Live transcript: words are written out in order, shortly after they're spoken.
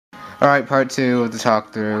Alright, part 2 of the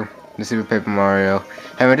talkthrough, the Super Paper Mario.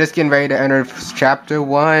 And we're just getting ready to enter chapter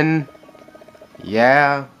 1.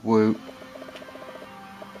 Yeah, whoop.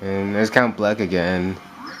 And there's Count Bleck again.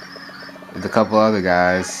 There's a couple other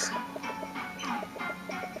guys.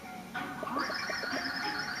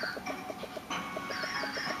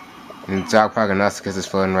 And Doc Prognosticus is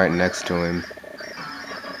floating right next to him.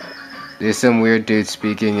 There's some weird dude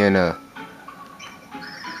speaking in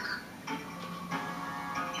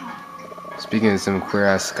some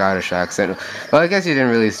queer-ass Scottish accent. Well, I guess he didn't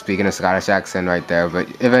really speak in a Scottish accent right there, but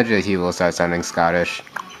eventually he will start sounding Scottish.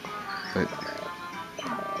 But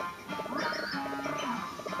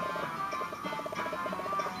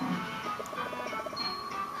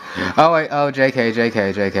oh wait, oh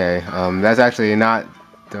JK. That's actually not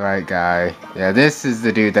the right guy. Yeah, this is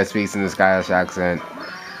the dude that speaks in the Scottish accent.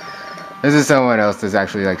 This is someone else that's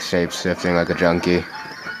actually like shape-shifting like a junkie.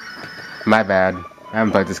 My bad. I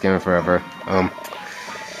haven't played this game in forever.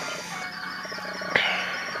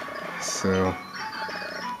 So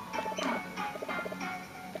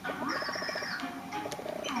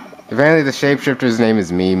apparently the shapeshifter's name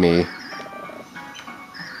is Mimi.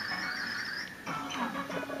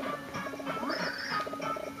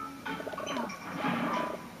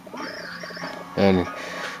 And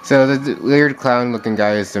so the weird clown-looking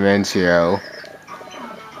guy is Dementio.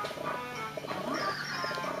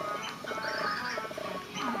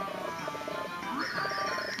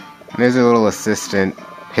 There's a little assistant,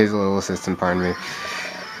 his little assistant, pardon me,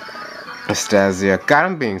 Astasia. God,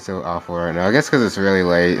 I'm being so awful right now. I guess because it's really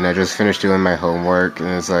late and I just finished doing my homework and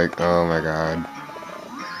it's like, oh my god.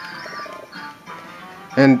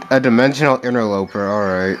 And a dimensional interloper,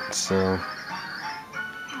 alright, so.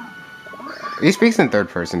 He speaks in third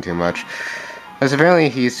person too much. Because apparently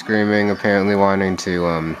he's screaming, apparently wanting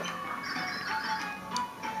to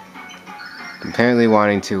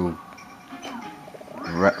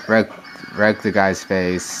wreck the guy's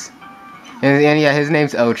face. And yeah, his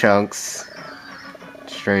name's O-Chunks.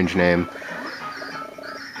 Strange name.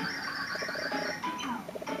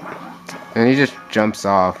 And he just jumps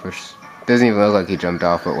off, which doesn't even look like he jumped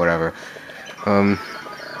off, but whatever.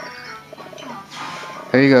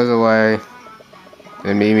 He goes away.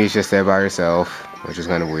 And Mimi's just there by herself, which is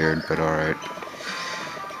kind of weird, but alright.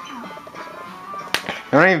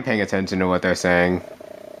 I'm not even paying attention to what they're saying.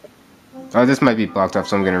 Oh, this might be blocked off,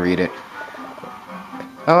 so I'm gonna read it.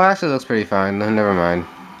 Oh, it actually looks pretty fine. Never mind.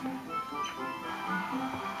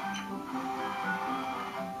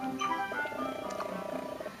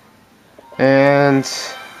 And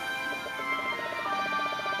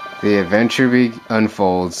the adventure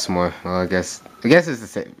unfolds more. Well, I guess it's the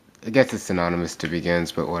same. I guess it's synonymous to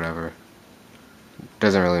begins, but whatever.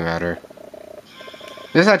 Doesn't really matter.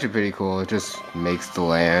 This is actually pretty cool. It just makes the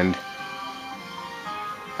land.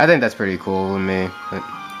 I think that's pretty cool with me. But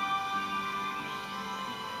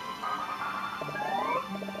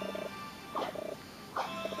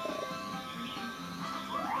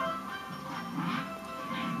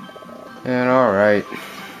and alright.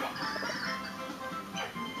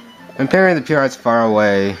 Apparently the pirate's far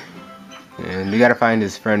away. And you gotta find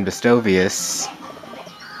his friend Beastovius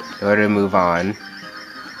in order to move on.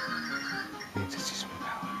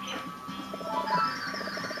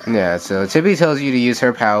 Yeah, so Tippy tells you to use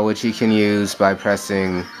her power, which you can use by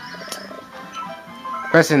pressing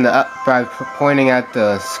the up, by pointing at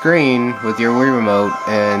the screen with your Wii remote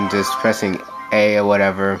and just pressing A or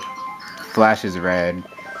whatever, flashes red,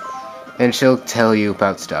 and she'll tell you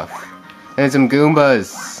about stuff. And some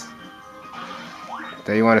Goombas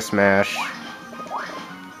that you want to smash.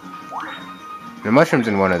 The mushroom's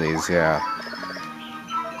in one of these, yeah.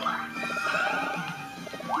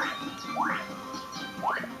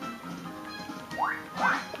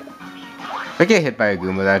 If I get hit by a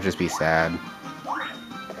Goomba, that'd just be sad.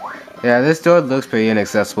 Yeah, this door looks pretty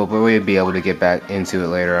inaccessible, but we'll be able to get back into it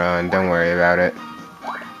later on. Don't worry about it.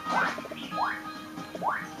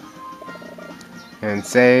 And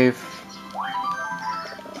save.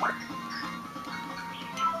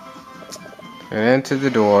 And enter the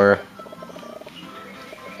door.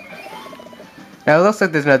 Now it looks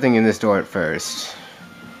like there's nothing in this door at first.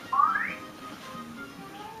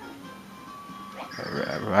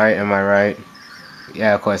 Right? Am I right?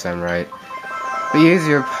 Yeah, of course I'm right. But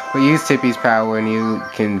use Tippy's power and you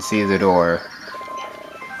can see the door.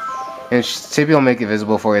 And Tippy will make it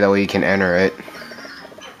visible for you, that way you can enter it.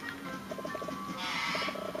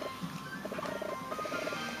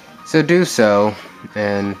 So do so,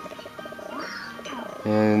 and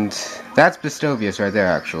that's Beastovius right there,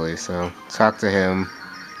 actually, so talk to him.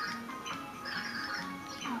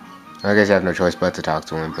 I guess I have no choice but to talk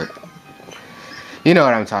to him, but You know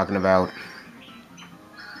what I'm talking about.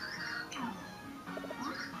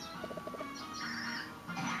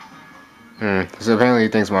 So apparently he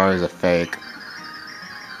thinks Mario is a fake.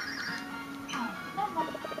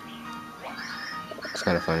 It's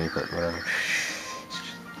kind of funny, but whatever.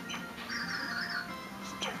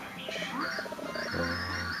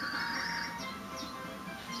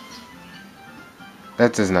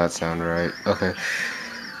 That does not sound right. Okay.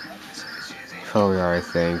 Oh, we are, I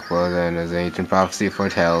think. Well then, as ancient prophecy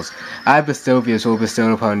foretells, I, Beastovius, will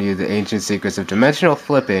bestow upon you the ancient secrets of dimensional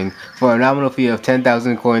flipping for a nominal fee of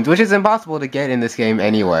 10,000 coins, which is impossible to get in this game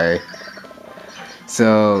anyway.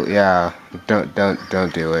 So yeah,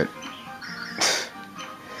 don't do it.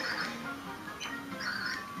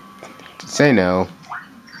 Say no.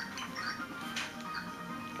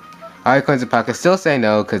 Alright, Coins in Pocket, still say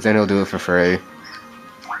no, because then he'll do it for free.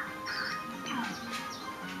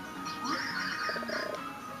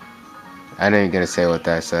 I ain't gonna say what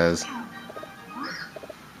that says.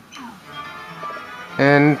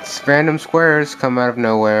 And random squares come out of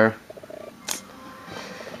nowhere.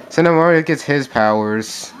 So now Mario gets his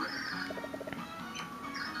powers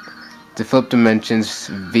to flip dimensions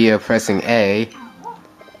via pressing A.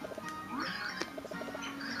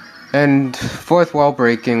 And fourth wall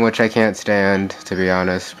breaking, which I can't stand, to be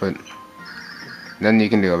honest, but nothing you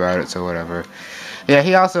can do about it, so whatever. Yeah,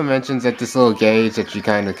 he also mentions that this little gauge that you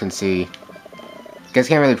kind of can see. Guess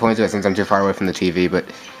can't really point to it since I'm too far away from the TV, but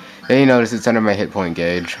then you notice it's under my hit point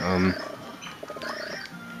gauge.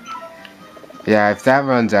 Yeah, if that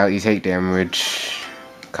runs out, you take damage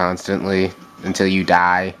constantly until you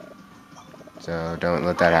die. So don't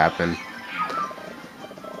let that happen.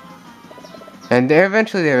 And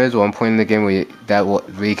eventually there is one point in the game where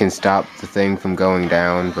we can stop the thing from going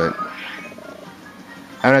down, but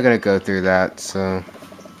I'm not gonna go through that, so...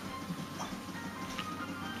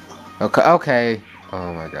 Okay.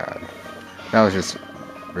 Oh my god. That was just...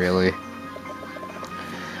 really?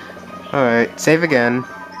 Alright, save again.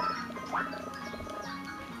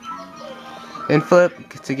 And flip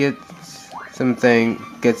to get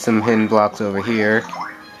some hidden blocks over here.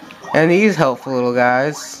 And these helpful little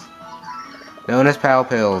guys, known as Pal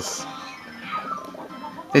Pills.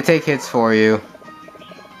 They take hits for you.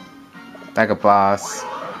 Like a boss.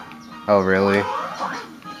 Oh, really?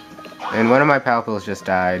 And one of my Pal Pills just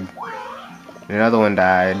died. And another one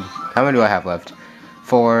died. How many do I have left?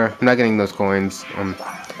 4. I'm not getting those coins.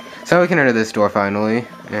 So we can enter this door finally.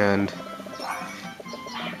 And...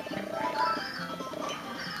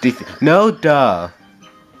 no, duh.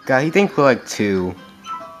 God, he thinks we're like 2.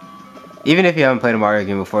 Even if you haven't played a Mario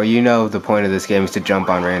game before, you know the point of this game is to jump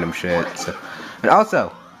on random shit. So. And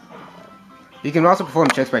also, you can also perform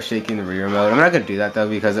checks by shaking the Wii remote. I'm not gonna do that though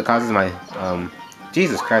because it causes my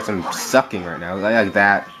Jesus Christ, I'm sucking right now like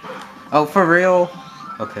that. Oh, for real?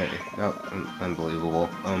 Okay. Oh, unbelievable.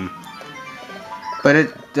 But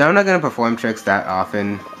I'm not gonna perform tricks that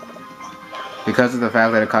often because of the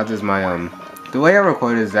fact that it causes my the way I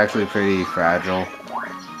record is actually pretty fragile.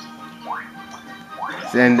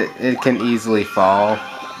 And it can easily fall.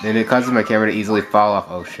 And it causes my camera to easily fall off.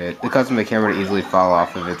 Oh shit. It causes my camera to easily fall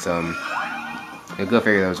off of its you'll go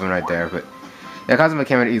figure there was one right there, but it causes my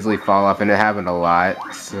camera to easily fall off, and it happened a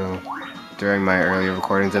lot, so during my earlier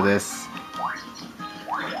recordings of this.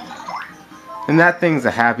 And that thing's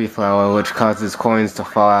a happy flower, which causes coins to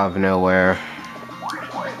fall out of nowhere.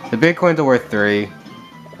 The big coins are worth 3.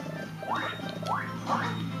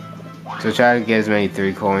 So try to get as many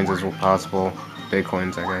 3 coins as possible. Big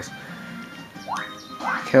coins, I guess.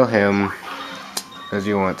 Kill him, because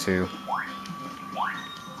you want to.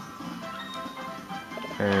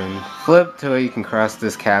 And flip to where you can cross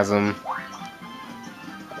this chasm.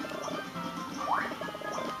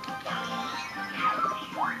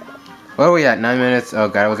 What are we at? 9 minutes? Oh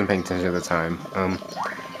god, I wasn't paying attention at the time.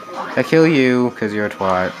 I kill you, because you're a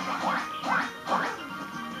twat.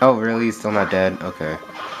 Oh really? He's still not dead? Okay.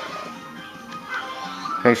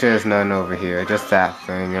 Make sure there's none over here. Just that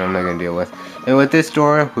thing, and I'm not gonna deal with. And with this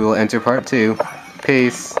door, we will enter part 2.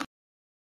 Peace.